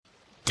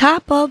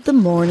Top of the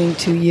morning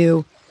to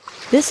you.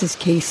 This is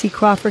Casey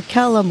Crawford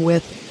Kellum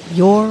with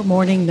Your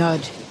Morning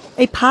Nudge,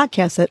 a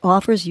podcast that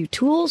offers you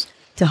tools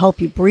to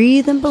help you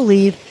breathe and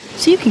believe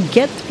so you can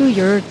get through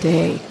your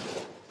day.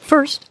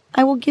 First,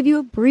 I will give you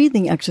a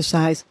breathing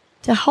exercise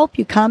to help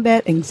you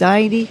combat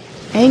anxiety,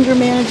 anger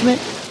management,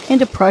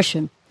 and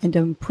depression, and to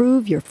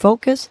improve your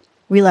focus,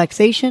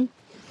 relaxation,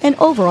 and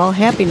overall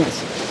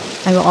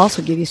happiness. I will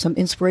also give you some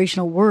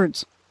inspirational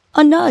words,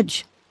 a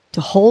nudge, to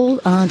hold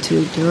on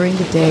to during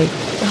the day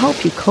to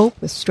help you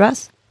cope with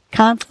stress,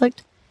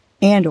 conflict,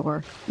 and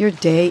or your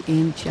day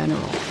in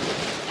general.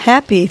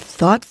 Happy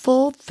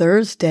Thoughtful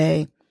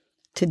Thursday.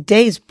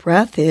 Today's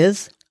breath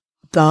is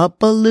the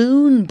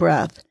balloon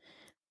breath,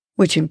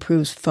 which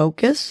improves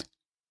focus,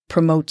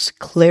 promotes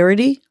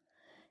clarity,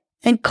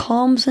 and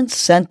calms and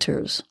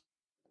centers.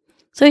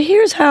 So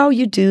here's how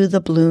you do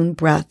the balloon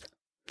breath.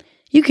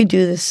 You can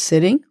do this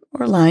sitting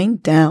or lying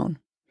down.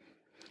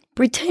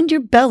 Pretend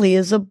your belly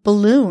is a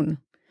balloon,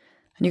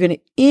 and you're going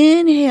to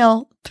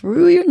inhale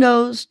through your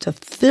nose to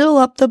fill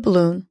up the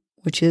balloon,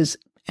 which is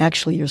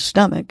actually your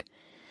stomach.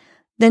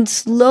 Then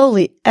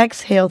slowly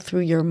exhale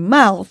through your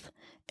mouth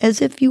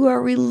as if you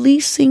are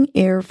releasing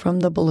air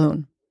from the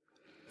balloon.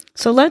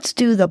 So let's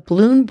do the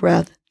balloon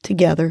breath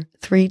together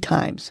 3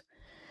 times.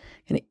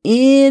 And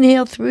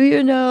inhale through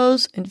your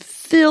nose and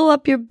fill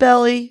up your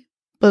belly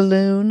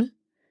balloon.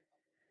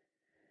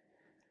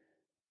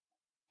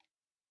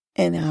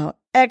 And now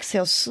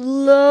exhale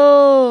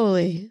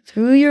slowly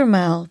through your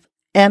mouth,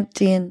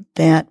 emptying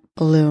that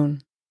balloon.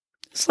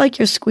 It's like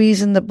you're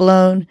squeezing the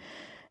balloon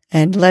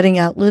and letting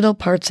out little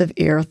parts of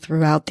air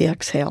throughout the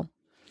exhale.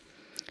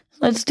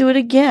 Let's do it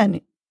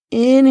again.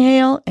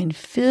 Inhale and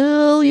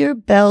fill your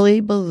belly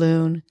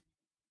balloon.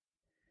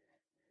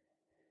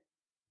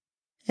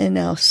 And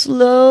now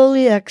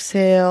slowly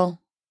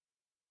exhale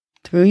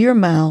through your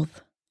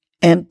mouth,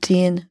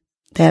 emptying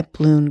that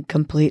balloon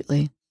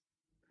completely.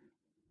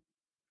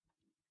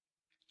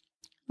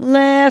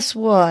 Last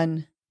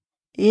one.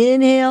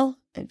 Inhale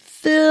and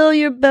fill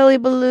your belly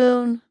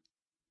balloon.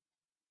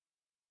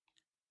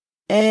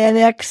 And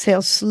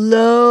exhale,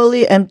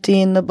 slowly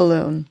emptying the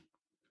balloon.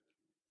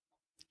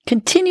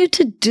 Continue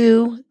to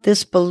do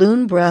this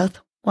balloon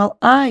breath while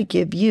I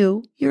give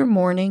you your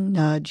morning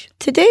nudge.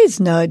 Today's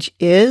nudge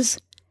is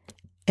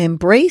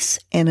embrace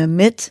and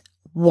emit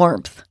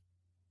warmth.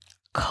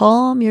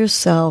 Calm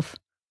yourself.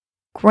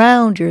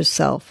 Ground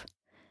yourself.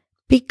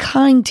 Be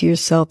kind to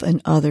yourself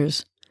and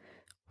others.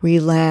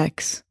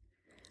 Relax.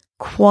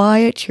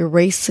 Quiet your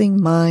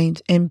racing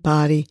mind and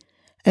body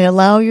and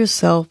allow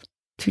yourself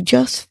to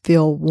just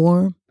feel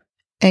warm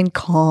and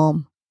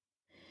calm.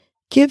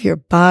 Give your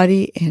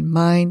body and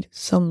mind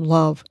some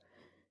love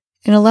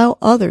and allow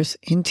others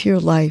into your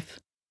life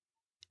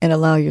and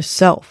allow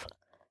yourself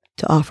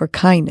to offer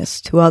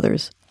kindness to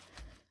others.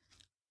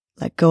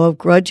 Let go of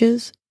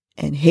grudges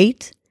and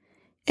hate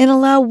and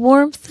allow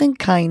warmth and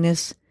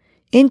kindness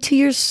into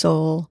your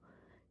soul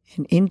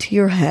and into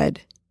your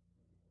head.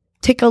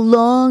 Take a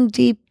long,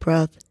 deep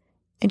breath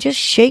and just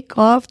shake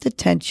off the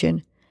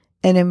tension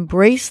and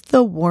embrace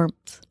the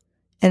warmth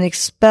and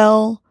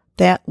expel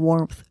that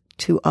warmth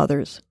to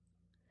others.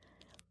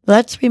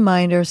 Let's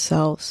remind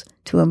ourselves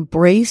to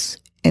embrace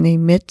and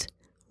emit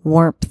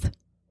warmth.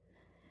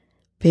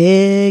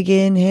 Big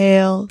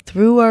inhale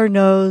through our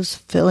nose,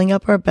 filling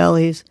up our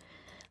bellies.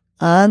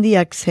 On the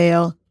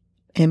exhale,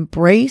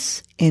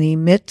 embrace and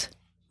emit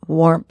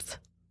warmth.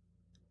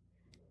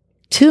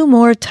 2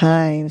 more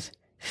times.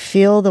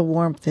 Feel the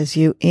warmth as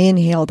you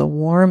inhale the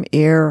warm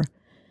air.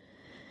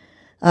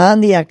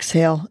 On the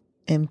exhale,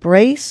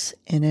 embrace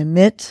and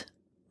emit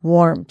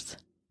warmth.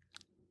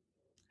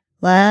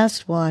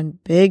 Last one,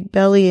 big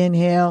belly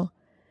inhale.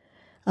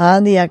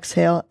 On the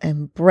exhale,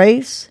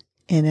 embrace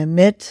and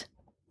emit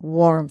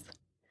warmth.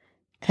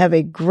 Have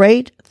a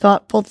great,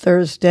 thoughtful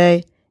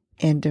Thursday,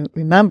 and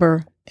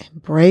remember,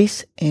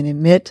 embrace and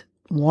emit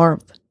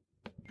warmth.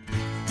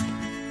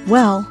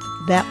 Well,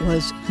 that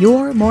was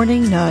your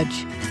morning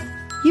nudge.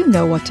 You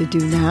know what to do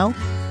now.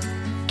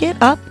 Get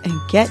up and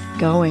get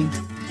going.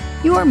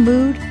 Your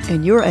mood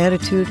and your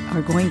attitude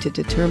are going to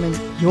determine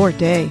your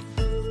day.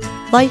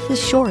 Life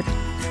is short.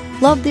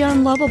 Love the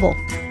unlovable.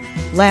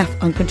 Laugh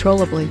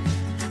uncontrollably.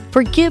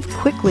 Forgive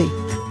quickly.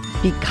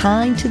 Be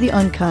kind to the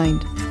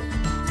unkind.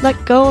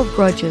 Let go of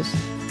grudges.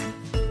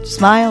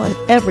 Smile at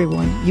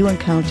everyone you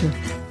encounter.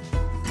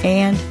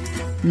 And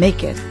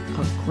make it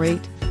a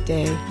great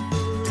day.